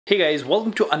Hey guys,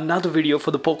 welcome to another video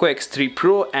for the Poco X3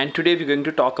 Pro, and today we're going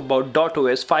to talk about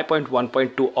 .os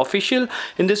 5.1.2 official.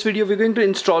 In this video we're going to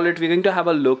install it, we're going to have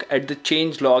a look at the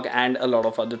changelog and a lot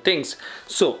of other things.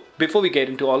 So before we get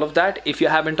into all of that, if you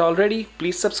haven't already,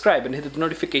 please subscribe and hit the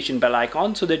notification bell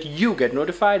icon so that you get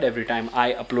notified every time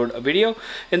I upload a video.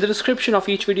 In the description of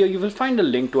each video you will find a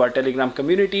link to our Telegram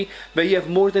community where you have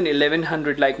more than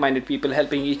 1100 like-minded people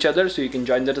helping each other, so you can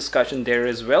join the discussion there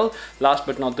as well. Last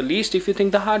but not the least, if you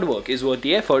think the hard work is worth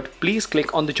the effort, please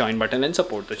click on the join button and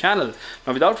support the channel.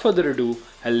 Now without further ado,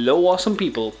 hello awesome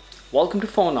people, welcome to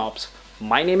PhoneOps.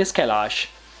 My name is Kailash.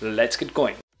 Let's get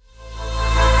going.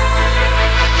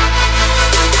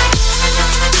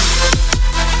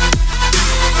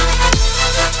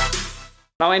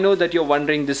 Now I know that you're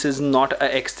wondering, this is not a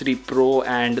X3 Pro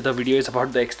and the video is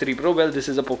about the X3 Pro. Well, this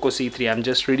is a Poco C3. I'm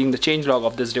just reading the changelog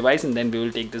of this device and then we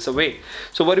will take this away.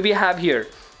 So what do we have here?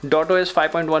 .os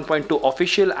 5.1.2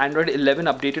 official, Android 11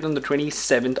 updated on the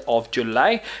 27th of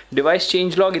July. Device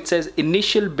changelog, it says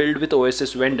initial build with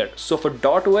OSS vendor. So for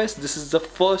 .os, this is the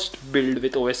first build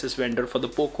with OSS vendor for the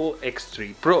Poco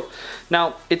X3 Pro.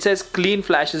 Now it says clean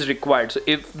flash is required. So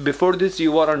if before this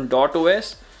you are on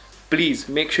 .os, please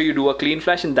make sure you do a clean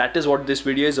flash, and that is what this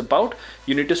video is about.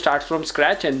 You need to start from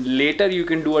scratch and later you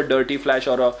can do a dirty flash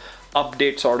or a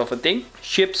update sort of a thing.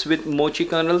 Ships with Mochi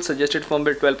kernel, suggested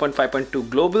firmware 12.5.2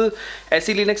 global.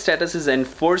 SE Linux status is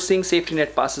enforcing, safety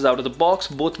net passes out of the box.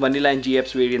 Both vanilla and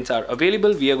GApps variants are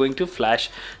available. We are going to flash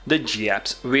the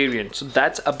GApps variant. So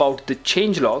that's about the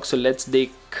changelog. So let's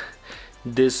take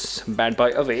this bad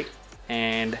boy away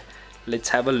and let's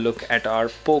have a look at our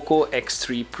Poco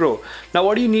X3 Pro. Now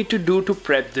what do you need to do to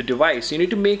prep the device? You need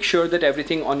to make sure that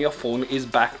everything on your phone is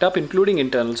backed up, including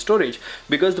internal storage,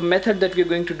 because the method that we're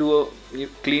going to do a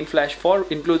clean flash for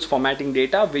includes formatting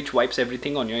data, which wipes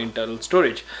everything on your internal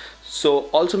storage. So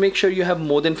also make sure you have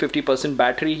more than 50%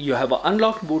 battery, you have an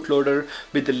unlocked bootloader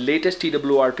with the latest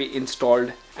Twrp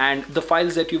installed, and the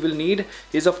files that you will need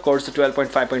is of course the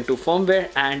 12.5.2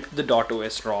 firmware and the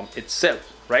 .os ROM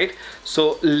itself, right?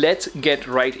 So let's get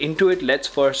right into it. Let's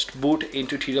first boot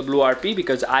into Twrp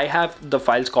because I have the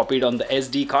files copied on the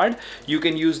SD card. You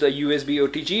can use the USB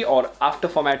OTG, or after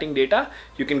formatting data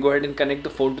you can go ahead and connect the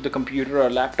phone to the computer or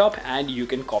laptop and you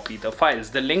can copy the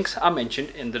files. The links are mentioned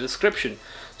in the description.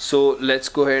 So let's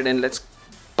go ahead and let's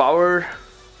power.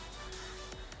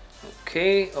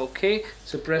 Okay,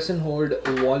 so press and hold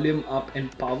volume up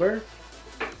and power.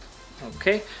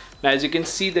 Okay, now as you can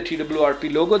see the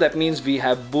Twrp logo, that means we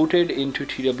have booted into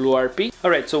Twrp.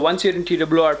 Alright, so once you're in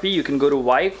Twrp, you can go to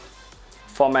wipe,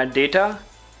 format data,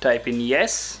 type in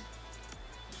yes.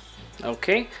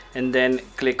 Okay, and then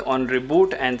click on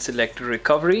reboot and select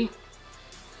recovery.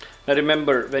 Now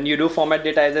remember, when you do format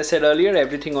data, as I said earlier,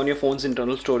 everything on your phone's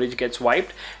internal storage gets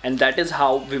wiped, and that is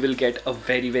how we will get a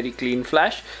very clean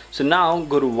flash. So now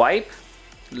go to wipe.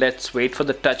 Let's wait for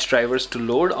the touch drivers to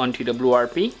load on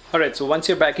Twrp. Alright, so once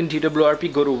you're back in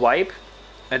Twrp, go to wipe,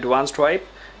 advanced wipe,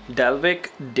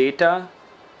 Dalvik, data,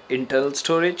 internal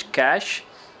storage, cache.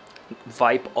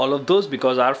 Wipe all of those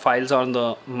because our files are on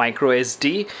the micro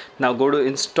SD. Now go to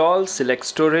install, select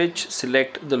storage,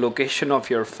 select the location of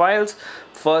your files.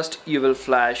 First you will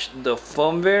flash the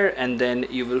firmware and then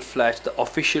you will flash the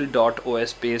official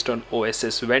 .os based on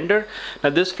OSS vendor. Now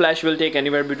this flash will take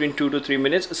anywhere between 2 to 3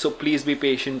 minutes, so please be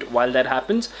patient while that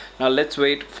happens. Now let's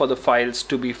wait for the files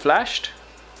to be flashed.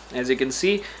 As you can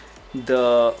see,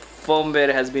 the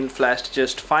firmware has been flashed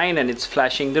just fine and it's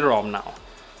flashing the ROM now.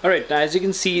 Alright, now as you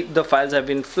can see, the files have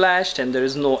been flashed and there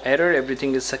is no error,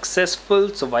 everything is successful.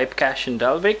 So wipe cache in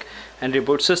Dalvik and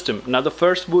reboot system. Now the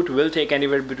first boot will take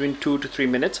anywhere between 2 to 3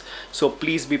 minutes, so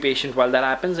please be patient while that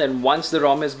happens. And once the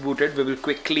ROM is booted, we will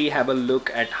quickly have a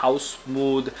look at how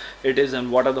smooth it is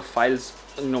and what are the files,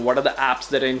 what are the apps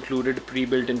that are included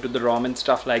pre-built into the ROM and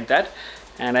stuff like that.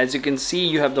 And as you can see,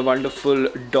 you have the wonderful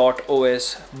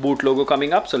 .os boot logo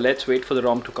coming up. So let's wait for the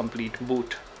ROM to complete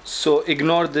boot. So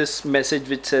ignore this message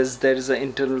which says there is an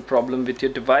internal problem with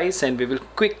your device, and we will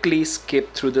quickly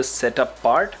skip through the setup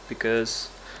part because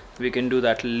we can do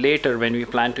that later when we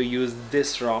plan to use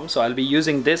this ROM. So I'll be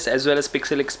using this as well as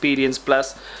Pixel Experience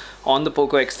Plus on the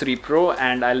Poco X3 Pro,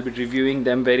 and I'll be reviewing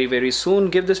them very soon.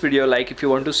 Give this video a like if you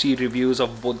want to see reviews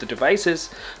of both the devices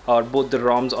or both the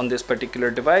ROMs on this particular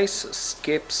device.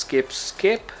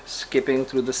 Skipping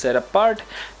through the setup part,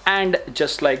 and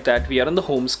just like that we are on the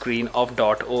home screen of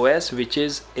 .os, which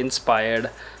is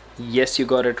inspired, yes you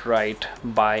got it right,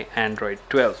 by Android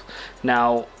 12.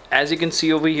 Now as you can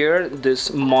see over here,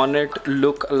 this Monet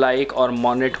look like or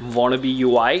Monet wannabe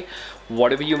UI,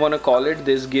 whatever you want to call it,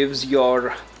 this gives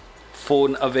your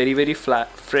phone a very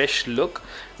fresh look,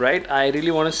 right? I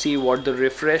really want to see what the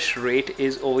refresh rate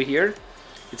is over here.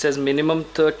 It says minimum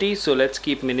 30, so let's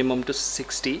keep minimum to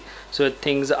 60 so that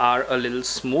things are a little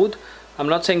smooth. I'm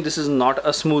not saying this is not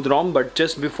a smooth ROM, but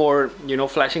just before, you know,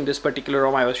 flashing this particular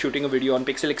ROM, I was shooting a video on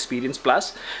Pixel Experience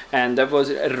Plus, and that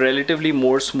was relatively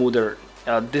more smoother.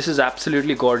 This is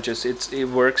absolutely gorgeous. It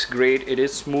works great. It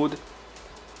is smooth.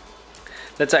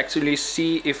 Let's actually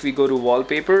see if we go to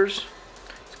wallpapers.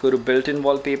 Let's go to built-in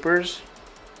wallpapers.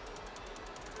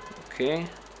 Okay,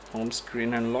 home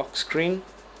screen and lock screen.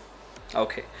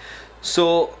 Okay,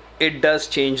 so it does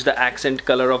change the accent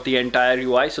color of the entire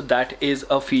UI, so that is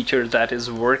a feature that is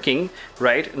working.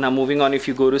 Right now, moving on, if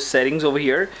you go to settings over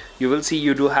here, you will see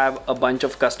you do have a bunch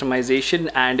of customization,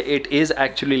 and it is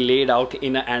actually laid out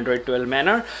in an Android 12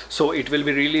 manner, so it will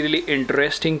be really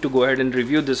interesting to go ahead and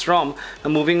review this ROM.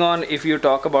 Now moving on, if you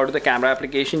talk about the camera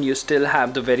application, you still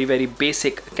have the very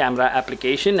basic camera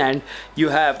application, and you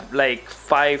have like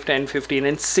 5, 10, 15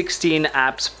 and 16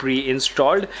 apps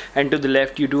pre-installed, and to the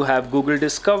left you do have Google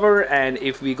Discover, and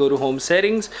if we go to home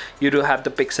settings, you do have the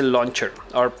Pixel launcher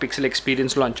or Pixel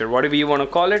Experience launcher, whatever you want to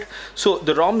call it. So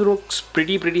the ROM looks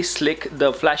pretty slick.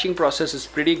 The flashing process is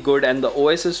pretty good, and the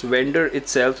OSS vendor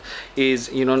itself is,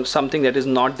 you know, something that is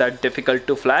not that difficult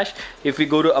to flash. If we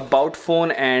go to about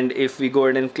phone, and if we go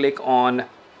ahead and click on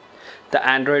the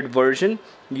Android version,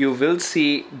 you will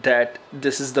see that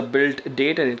this is the build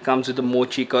date, and it comes with the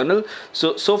Mochi kernel.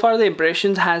 So far the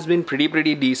impressions has been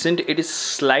pretty decent. It is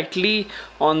slightly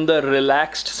on the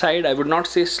relaxed side. I would not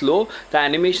say slow. The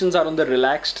animations are on the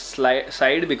relaxed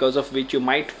side, because of which you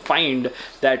might find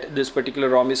that this particular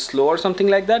ROM is slow or something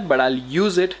like that, but I'll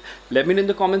use it. Let me know in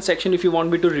the comment section if you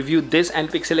want me to review this and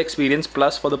Pixel Experience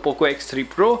Plus for the Poco X3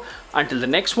 Pro. Until the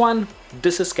next one,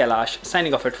 this is Kailash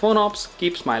signing off at PhoneOps.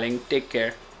 Keep smiling, take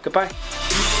care, goodbye.